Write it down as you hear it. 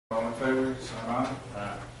All in favor, say aye.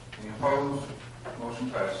 Aye. Any opposed? Motion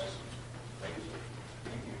passes. Thank you, sir.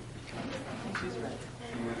 Thank you. She is ready.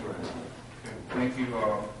 Okay. Thank you,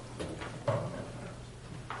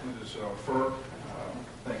 Mrs. Furr.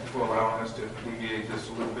 Thank you for allowing us to deviate just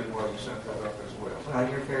a little bit while you sent that up as well. Well,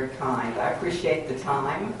 you're very kind. I appreciate the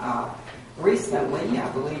time. Recently, I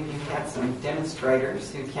believe you had some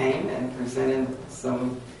demonstrators who came and presented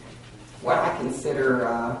some what I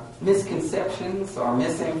consider misconceptions or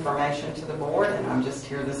misinformation to the board, and I'm just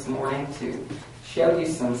here this morning to show you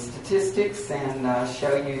some statistics and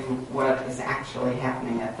show you what is actually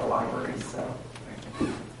happening at the library. So,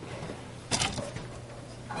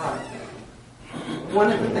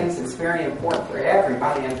 one of the things that's very important for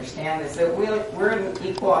everybody to understand is that we're an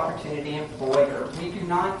equal opportunity employer. We do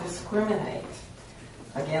not discriminate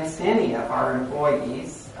against any of our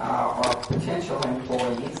employees or potential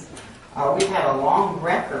employees. We've had a long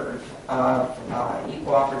record of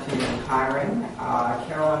equal opportunity hiring.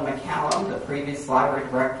 Carolyn McCallum, the previous library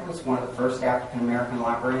director, was one of the first African-American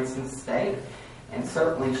librarians in the state. And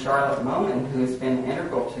certainly Charlotte Moman, who has been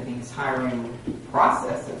integral to these hiring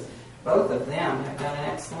processes. Both of them have done an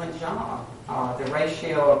excellent job. The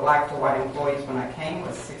ratio of black to white employees when I came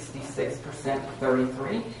was 66% to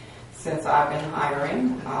 33. Since I've been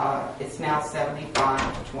hiring, it's now 75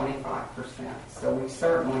 to 25%. So we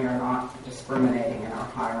certainly are not discriminating in our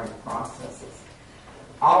hiring processes.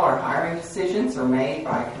 All our hiring decisions are made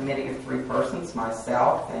by a committee of 3 persons,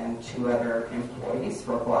 myself and 2 other employees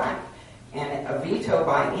who are black. And a veto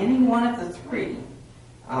by any one of the 3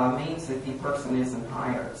 means that the person isn't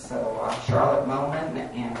hired. So Charlotte Moman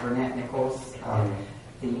and Burnett Nichols,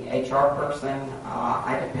 the HR person,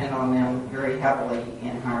 I depend on them very heavily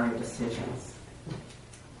in hiring decisions.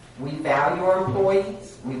 We value our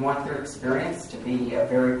employees. We want their experience to be a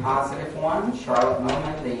very positive one. Charlotte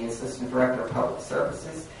Moman, the Assistant Director of Public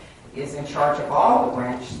Services, is in charge of all the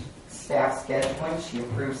branch staff scheduling. She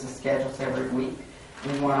approves the schedules every week.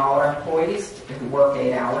 We want all our employees who work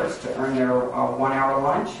 8 hours to earn their 1-hour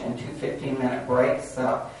lunch and 2 15-minute breaks.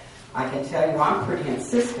 I can tell you I'm pretty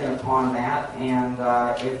insistent upon that, and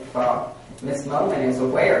if Ms. Moman is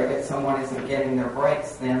aware that someone isn't getting their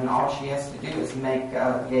breaks, then all she has to do is make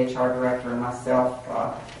the HR director and myself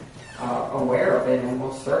aware of it, and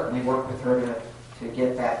we'll certainly work with her to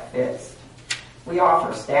get that fixed. We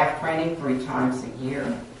offer staff training 3 times a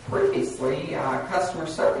year. Previously, customer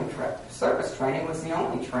service training was the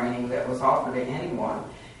only training that was offered to anyone,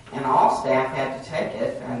 and all staff had to take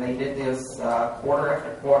it, and they did this quarter after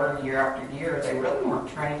quarter, year after year. They really weren't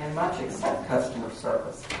training in much except customer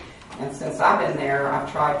service. And since I've been there,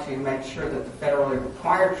 I've tried to make sure that the federally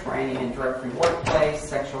required training in drug-free workplace,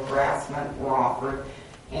 sexual harassment were offered,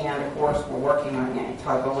 and of course we're working on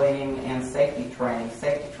anti-bullying and safety training.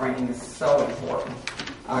 Safety training is so important.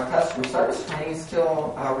 Customer service training is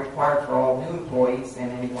still required for all new employees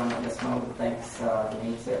and anyone at this moment thinks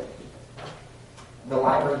needs it. The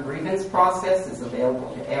library grievance process is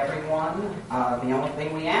available to everyone. The only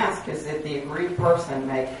thing we ask is that the aggrieved person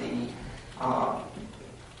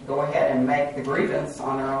go ahead and make the grievance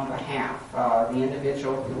on their own behalf. The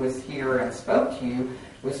individual who was here and spoke to you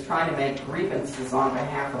was trying to make grievances on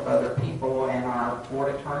behalf of other people, and our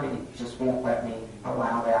board attorney just won't let me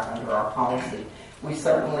allow that under our policy. We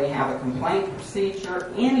certainly have a complaint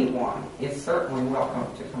procedure. Anyone is certainly welcome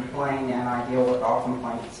to complain, and I deal with all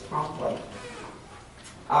complaints promptly.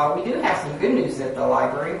 We do have some good news at the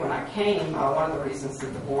library. When I came, one of the reasons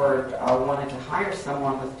that the board wanted to hire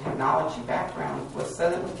someone with a technology background was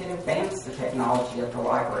so that we could advance the technology at the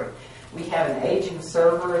library. We had an aging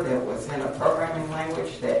server that was in a programming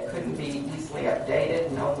language that couldn't be easily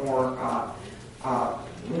updated.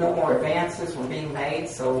 No more advances were being made,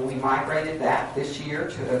 so we migrated that this year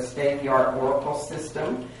to a state-of-the-art Oracle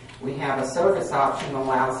system. We have a service option that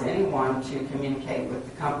allows anyone to communicate with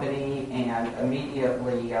the company and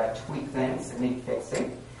immediately tweak things that need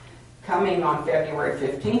fixing. Coming on February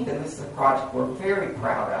 15th, and this is a project we're very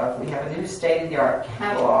proud of, we have a new state-of-the-art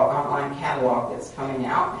catalog, online catalog that's coming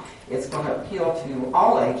out. It's going to appeal to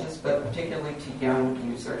all ages, but particularly to young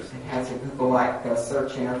users. It has a Google-like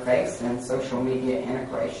search interface and social media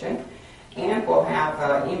integration. And we'll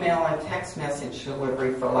have email and text message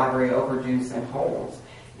delivery for library overdues and holds.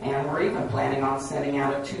 And we're even planning on sending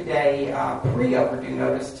out a 2-day pre-overdue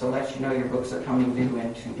notice to let you know your books are coming due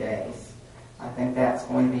in 2 days. I think that's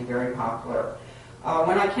going to be very popular.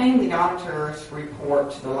 When I came, the auditor's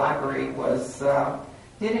report to the library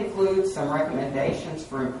did include some recommendations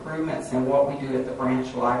for improvements in what we do at the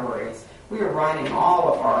branch libraries. We are writing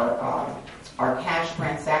all of our cash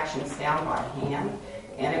transactions down by hand.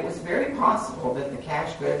 and it was very possible that the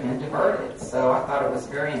cash could have been diverted. So I thought it was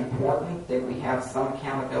very important that we have some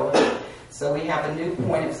accountability. So we have a new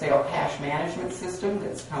point-of-sale cash management system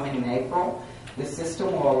that's coming in April. The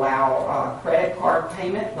system will allow credit card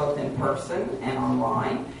payment both in person and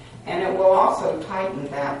online, and it will also tighten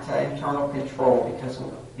that internal control because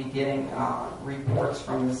we'll be getting reports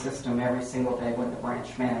from the system every single day when the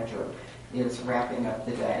branch manager is wrapping up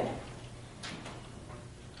the day.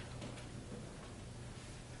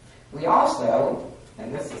 We also,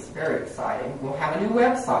 and this is very exciting, we'll have a new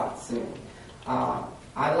website soon.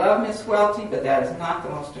 I love Miss Welty, but that is not the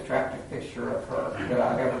most attractive picture of her that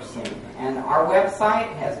I've ever seen. And our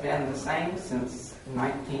website has been the same since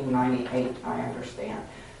 1998, I understand.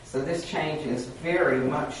 So this change is very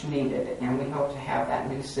much needed, and we hope to have that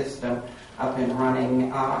new system up and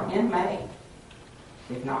running in May,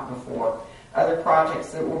 if not before. Other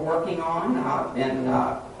projects that we're working on, I've been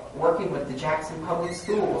working with the Jackson Public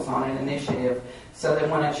Schools on an initiative so that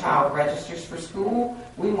when a child registers for school,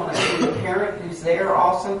 we want to see the parent who's there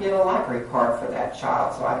also get a library card for that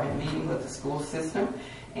child. So I've been meeting with the school system,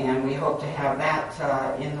 and we hope to have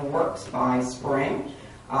that in the works by spring.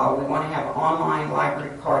 We want to have online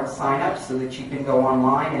library card sign-up so that you can go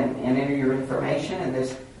online and enter your information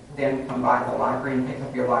and then come by the library and pick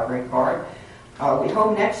up your library card. We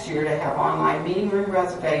hope next year to have online meeting room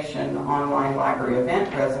reservation, online library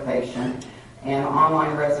event reservation, and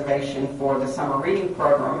online reservation for the summer reading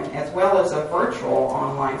program, as well as a virtual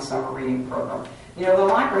online summer reading program. You know, the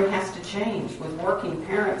library has to change. With working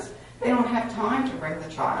parents, they don't have time to bring the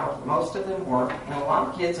child. Most of them work, and a lot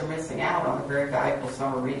of kids are missing out on a very valuable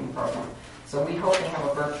summer reading program. So we hope to have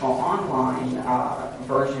a virtual online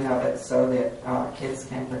version of it so that kids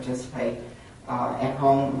can participate at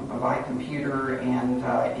home by computer and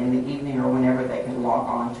in the evening or whenever they can log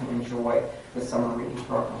on to enjoy the summer reading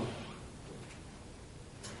program.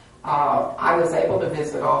 I was able to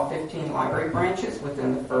visit all 15 library branches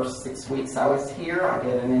within the first 6 weeks I was here. I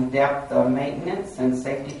did an in-depth maintenance and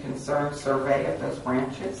safety concern survey of those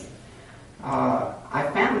branches. I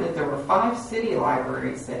found that there were 5 city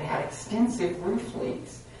libraries that had extensive roof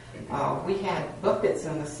leaks. We had buckets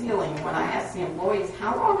in the ceiling. When I asked the employees,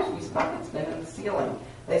 how long have these buckets been in the ceiling?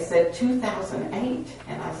 They said 2008.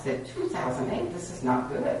 And I said, 2008? This is not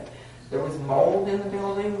good. There was mold in the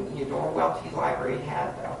building. Eudora Welty Library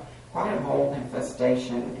had quite a mold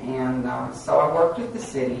infestation. And so I worked with the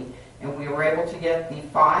city, and we were able to get the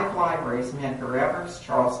 5 libraries, Medgar Evers,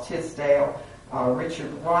 Charles Tisdale,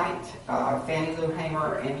 Richard White, Fannie Lou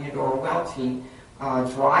Hamer, and Eudora Welty,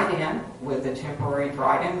 dried in with a temporary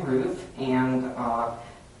dried-in roof, and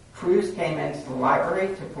crews came into the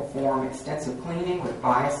library to perform extensive cleaning with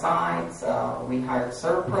biocides. We hired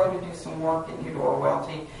Servpro to do some work at Eudora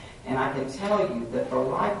Welty, and I can tell you that the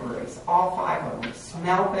libraries, all 5 of them,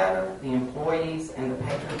 smell better. The employees and the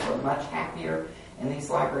patrons are much happier, and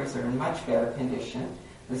these libraries are in much better condition.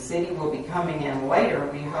 The city will be coming in later,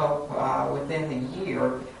 we hope, within the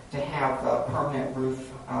year, to have permanent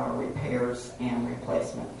roof repairs and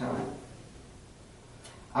replacement done.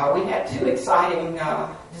 We had 2 exciting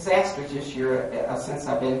disasters this year since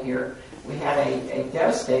I've been here. We had a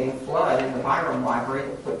devastating flood in the Byram Library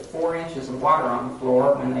that put 4 inches of water on the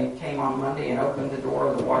floor. When they came on Monday and opened the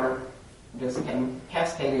door, the water just came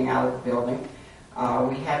cascading out of the building.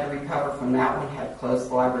 We had to recover from that one, had to close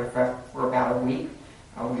the library for about a week.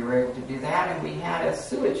 We were able to do that, and we had a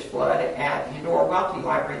sewage flood at Eudora Welty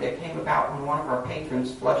Library that came about when one of our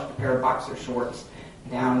patrons flushed a pair of boxer shorts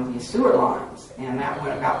down the sewer lines, and that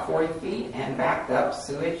went about 40 feet and backed up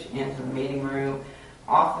sewage into the meeting room,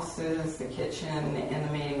 offices, the kitchen, in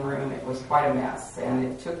the meeting room. It was quite a mess, and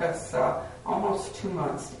it took us almost 2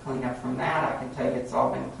 months to clean up from that. I can tell you it's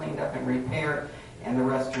all been cleaned up and repaired, and the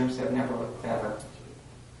restrooms have never looked better.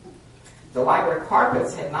 The library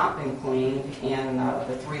carpets had not been cleaned in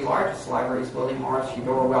the 3 largest libraries, William Morris,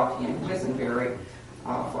 Eudora Welty, and Quisenberry,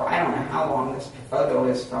 for I don't know how long. This photo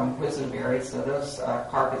is from Quisenberry, so those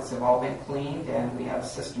carpets have all been cleaned, and we have a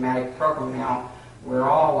systematic program now where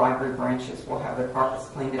all library branches will have their carpets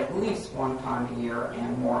cleaned at least 1 time a year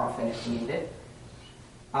and more often if needed.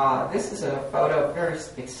 This is a photo of a very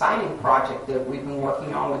exciting project that we've been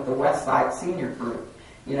working on with the West Side Senior Group.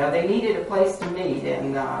 You know, they needed a place to meet,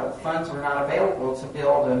 and funds were not available to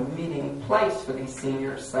build a meeting place for these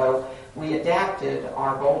seniors, so we adapted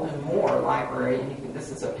our Golden Moor Library, and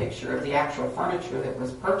this is a picture of the actual furniture that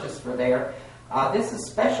was purchased for there. This is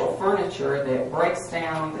special furniture that breaks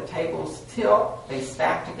down, the tables tilt, they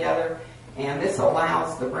stack together, and this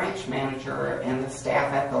allows the branch manager and the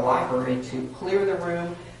staff at the library to clear the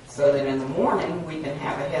room so that in the morning we can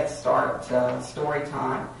have a Head Start story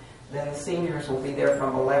time. Then the seniors will be there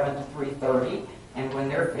from 11 to 3:30, and when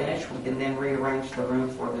they're finished, we can then rearrange the room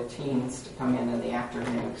for the teens to come in the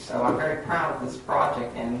afternoon. So I'm very proud of this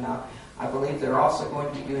project, and I believe they're also going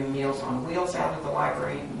to be doing Meals on Wheels out of the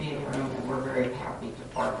library meeting room, and we're very happy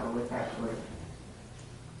to partner with that group.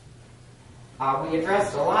 We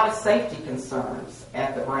addressed a lot of safety concerns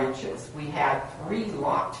at the branches. We had 3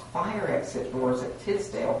 locked fire exit doors at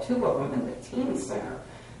Tisdale, 2 of them in the teen center.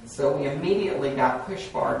 So we immediately got push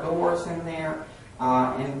bar doors in there,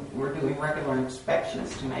 and we're doing regular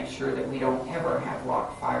inspections to make sure that we don't ever have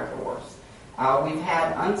locked fire doors. We've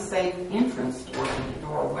had unsafe entrance doors to the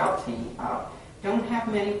door welty. Don't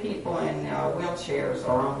have many people in wheelchairs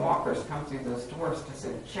or on walkers come through those doors because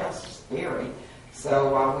they're just scary.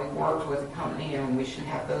 So we've worked with a company, and we should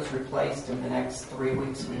have those replaced in the next 3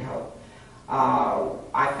 weeks, we hope.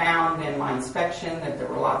 I found in my inspection that there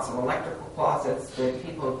were lots of electrical closets that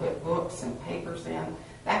people had put books and papers in.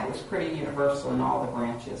 That was pretty universal in all the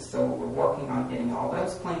branches, so we're working on getting all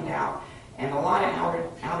those cleaned out. And a lot of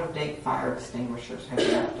out-of-date fire extinguishers have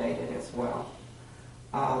been updated as well.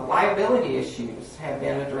 Liability issues have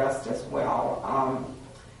been addressed as well.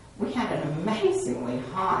 We had an amazingly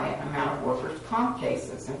high amount of workers' comp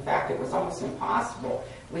cases. In fact, it was almost impossible.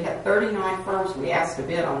 We had 39 firms we asked to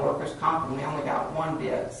bid on workers' comp, and we only got 1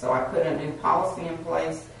 bid. So I put a new policy in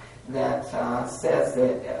place that says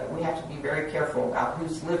that we have to be very careful about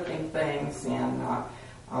who's lifting things, and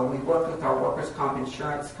we worked with our workers' comp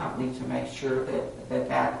insurance company to make sure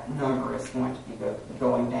that number is going to be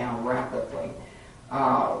going down rapidly.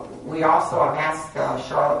 We also have asked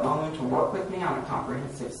Charlotte Moman to work with me on a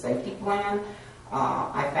comprehensive safety plan.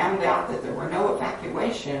 I found out that there were no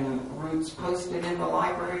evacuation routes posted in the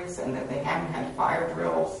libraries, and that they haven't had fire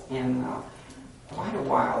drills in quite a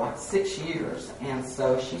while, like 6 years. And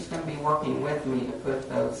so she's going to be working with me to put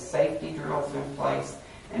those safety drills in place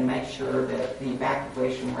and make sure that the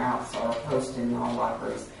evacuation routes are posted in all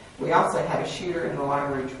libraries. We also had a shooter in the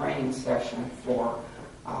library training session for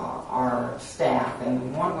our staff,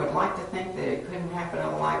 and one would like to think that it couldn't happen in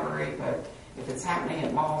a library, but if it's happening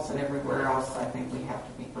at malls and everywhere else, I think we have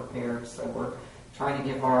to be prepared. So we're trying to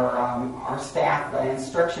give our staff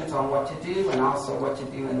instructions on what to do, and also what to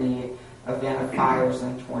do in the event of fires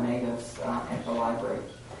and tornadoes at the library.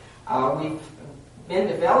 We've been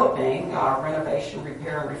developing renovation,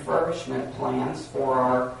 repair, and refurbishment plans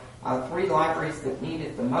for our 3 libraries that need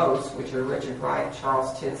it the most, which are Richard Wright,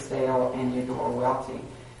 Charles Tisdale, and Eudora Welty.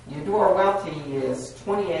 Eudora Welty is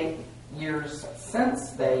 28 years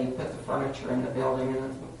since they put the furniture in the building,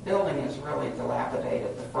 and the building is really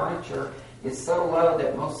dilapidated. The furniture is so low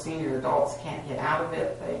that most senior adults can't get out of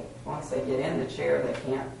it. Once they get in the chair, they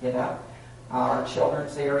can't get up. Our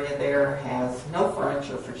children's area there has no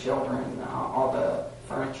furniture for children. All the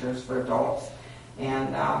furniture is for adults.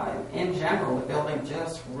 And in general, the building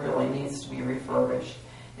just really needs to be refurbished.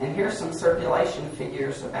 And here's some circulation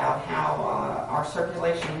figures about how our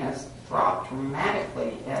circulation has dropped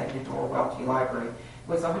dramatically at Eudora Welty Library. It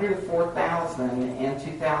was 104,000 in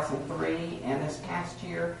 2003, and this past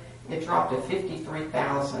year it dropped to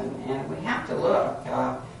 53,000. And we have to look.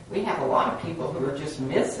 We have a lot of people who are just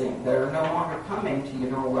missing. They're no longer coming to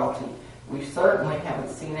Eudora Welty. We certainly haven't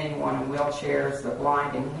seen anyone in wheelchairs. The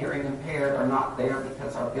blind and hearing impaired are not there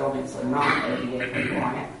because our buildings are not ADA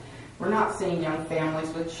compliant. We're not seeing young families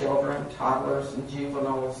with children. Toddlers and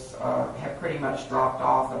juveniles have pretty much dropped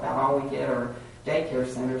off. About all we get are daycare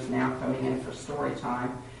centers now coming in for story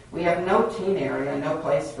time. We have no teen area, no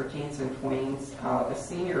place for teens and tweens. The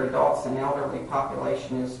senior adults and elderly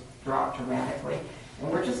population has dropped dramatically. And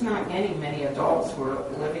we're just not getting many adults who are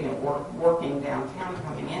living and working downtown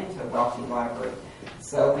coming into Welty Library.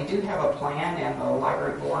 So we do have a plan, and the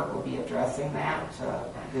library board will be addressing that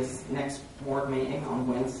this next board meeting on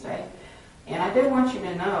Wednesday. And I did want you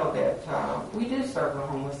to know that we do serve the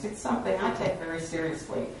homeless. It's something I take very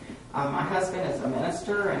seriously. My husband is a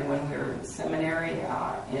minister, and when we were in seminary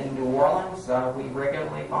in New Orleans, we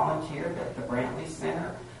regularly volunteered at the Brantley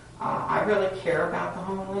Center. I really care about the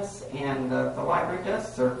homeless, and the library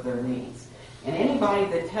does serve their needs. And anybody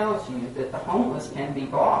that tells you that the homeless can be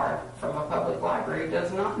barred from a public library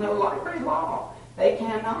does not know library law. They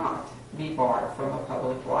cannot be barred from a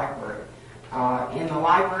public library. In the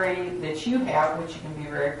library that you have, which you can be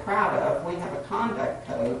very proud of, we have a conduct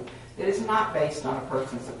code that is not based on a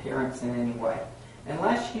person's appearance in any way.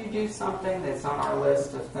 Unless you do something that's on our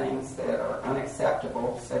list of things that are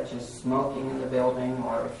unacceptable, such as smoking in the building,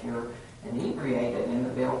 or if you're inebriated in the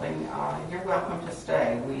building, you're welcome to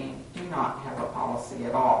stay. We do not have a policy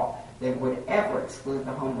at all that would ever exclude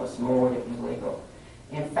the homeless, nor would it be legal.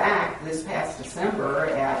 In fact, this past December,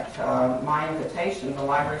 at my invitation, the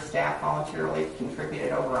library staff voluntarily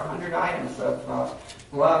contributed over 100 items of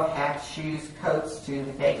glove, hats, shoes, coats to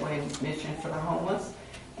the Gateway Mission for the Homeless,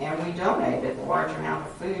 and we donated a large amount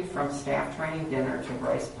of food from staff training dinner to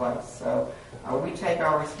Grace Place. So we take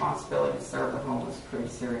our responsibility to serve the homeless pretty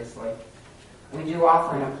seriously. We do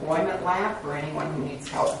offer an employment lab for anyone who needs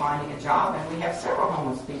help finding a job, and we have several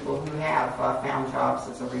homeless people who have found jobs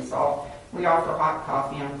as a result. We offer hot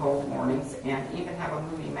coffee on cold mornings and even have a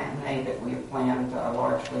movie matinee that we have planned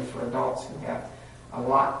largely for adults who have a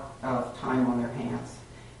lot of time on their hands.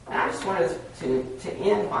 And I just wanted to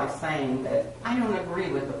end by saying that I don't agree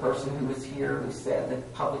with the person who was here who said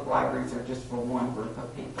that public libraries are just for one group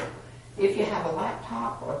of people. If you have a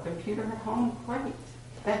laptop or a computer at home, great.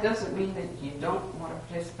 That doesn't mean that you don't want to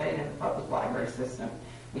participate in the public library system,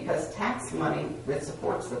 because tax money that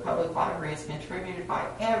supports the public library is contributed by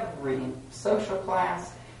every social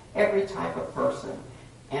class, every type of person.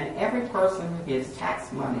 And every person who gives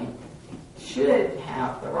tax money should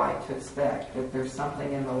have the right to expect that there's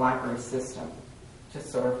something in the library system to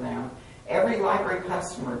serve them. Every library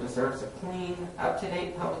customer deserves a clean,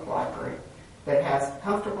 up-to-date public library that has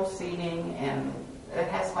comfortable seating and it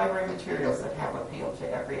has library materials that have appeal to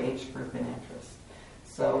every age group and interest.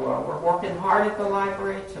 So we're working hard at the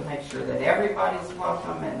library to make sure that everybody's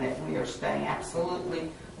welcome and that we are staying absolutely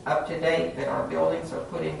up to date, that our buildings are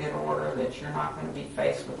put in good order, that you're not going to be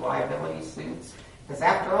faced with liability suits. Because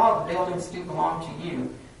after all, the buildings do belong to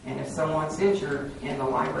you. And if someone's injured in the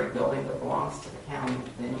library building that belongs to the county,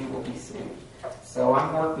 then you will be sued. So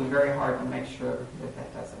I'm working very hard to make sure that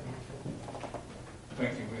that doesn't happen.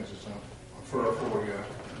 Thank you, Mrs. Furr, for your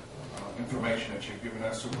information that you've given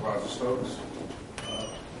us, Supervisor Stokes.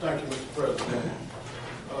 Thank you, Mr. President.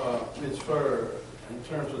 Ms. Furr, in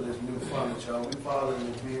terms of this new furniture, are we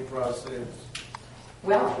following the bid process?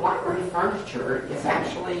 Well, library furniture is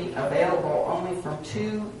actually available only from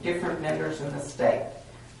 2 different vendors in the state,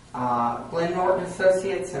 Glenn Norton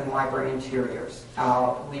Associates and Library Interiors.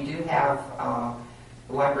 We do have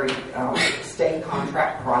library state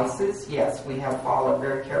contract prices. Yes, we have followed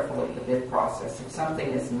very carefully the bid process. If something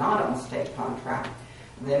is not on state contract,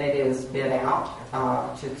 then it is bid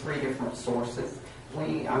out to 3 different sources.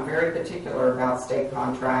 I'm very particular about state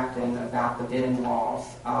contract and about the bidding laws.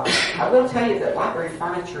 I will tell you that library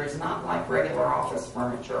furniture is not like regular office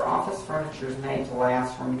furniture. Office furniture is made to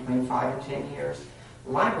last from between 5 and 10 years.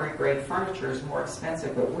 Library grade furniture is more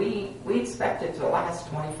expensive, but we expect it to last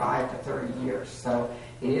 25 to 30 years. So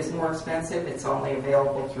it is more expensive. It's only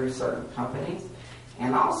available through certain companies.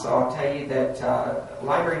 And also, I'll tell you that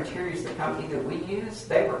Library Interiors, the company that we use,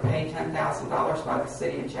 they were paid $10,000 by the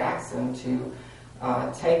city of Jackson to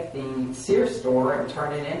take the Sears store and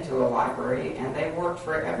turn it into a library, and they worked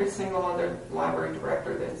for every single other library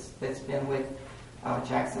director that's been with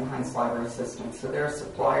Jackson Heights Library System. So they're a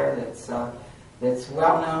supplier that's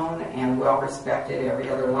well known and well respected. Every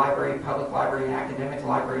other library, public library, and academic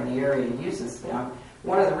library in the area uses them.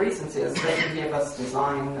 One of the reasons is they can give us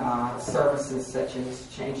design services such as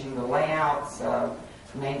changing the layouts,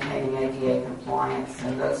 maintaining ADA compliance,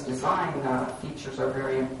 and those design features are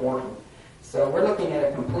very important. So we're looking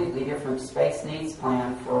at a completely different space needs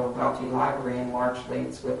plan for Welty Library, and largely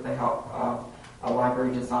it's with the help of a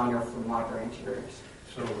library designer from Library Interiors.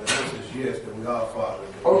 So the answer is yes, that we are following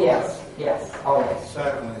it. Oh, yes, always.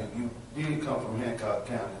 Secondly, you did come from Hancock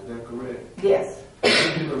County, is that correct? Yes.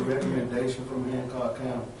 Did you get a recommendation from Hancock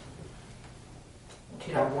County?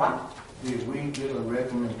 Did I what? Did we get a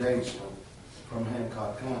recommendation from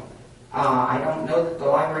Hancock County? I don't know that the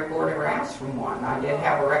library board ever asked for one. I did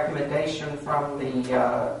have a recommendation from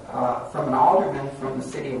from an alderman from the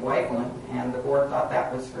city of Waveland, and the board thought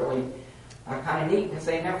that was really kind of neat because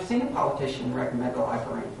they'd never seen a politician recommend a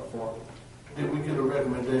librarian before. Did we get a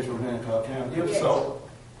recommendation from Hancock County? If so,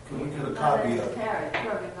 can we get a copy of it?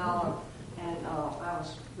 And I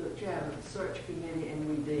was the chairman of the search committee, and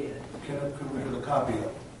we did. Can we get a copy of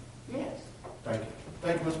it? Yes. Thank you.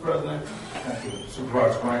 Thank you, Mr. President. Thank you.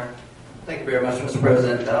 Supervisor Grant. Thank you very much, Mr.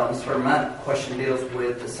 President. Mr. Furr, my question deals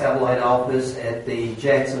with the satellite office at the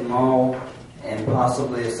Jackson Mall and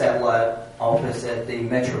possibly a satellite office at the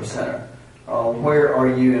Metro Center. Where are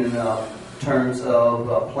you in terms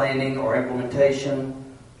of planning or implementation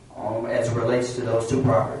as it relates to those 2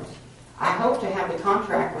 properties? I hope to have the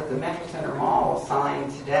contract with the Metro Center Mall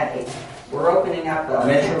signed today. We're opening up a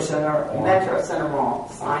Metro Center? Metro Center Mall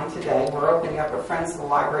signed today. We're opening up a Friends of the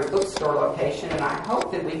Library bookstore location, and I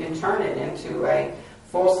hope that we can turn it into a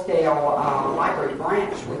full-scale library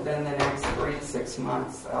branch within the next 3 to 6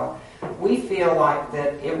 months. We feel like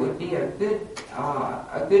that it would be a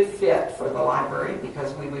good fit for the library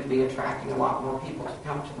because we would be attracting a lot more people to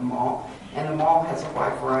come to the mall. And the mall has a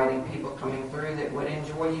wide variety of people coming through that would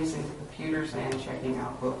enjoy using the computers and checking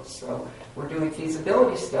out books. So we're doing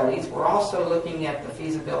feasibility studies. We're also looking at the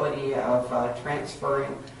feasibility of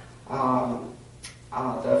transferring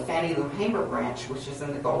the Fannie Lou Hamer branch, which is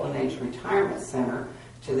in the Golden Age Retirement Center,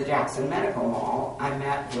 to the Jackson Medical Mall. I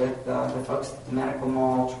met with the folks at the Medical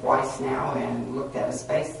Mall twice now and looked at a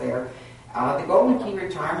space there. The Golden Key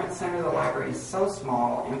Retirement Center, the library is so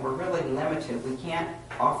small and we're really limited. We can't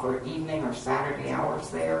offer evening or Saturday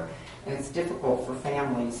hours there, and it's difficult for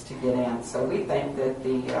families to get in. So we think that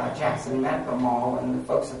the Jackson Medical Mall and the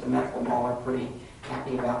folks at the Medical Mall are pretty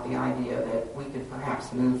happy about the idea that we could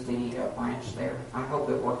perhaps move the branch there. I hope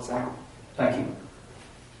it works out. Thank you.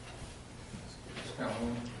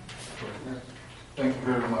 Thank you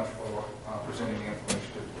very much for presenting the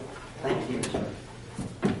information to the board. Thank you.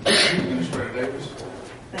 Administrator Davis.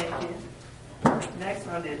 Thank you. Next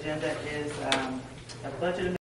on the agenda is a budget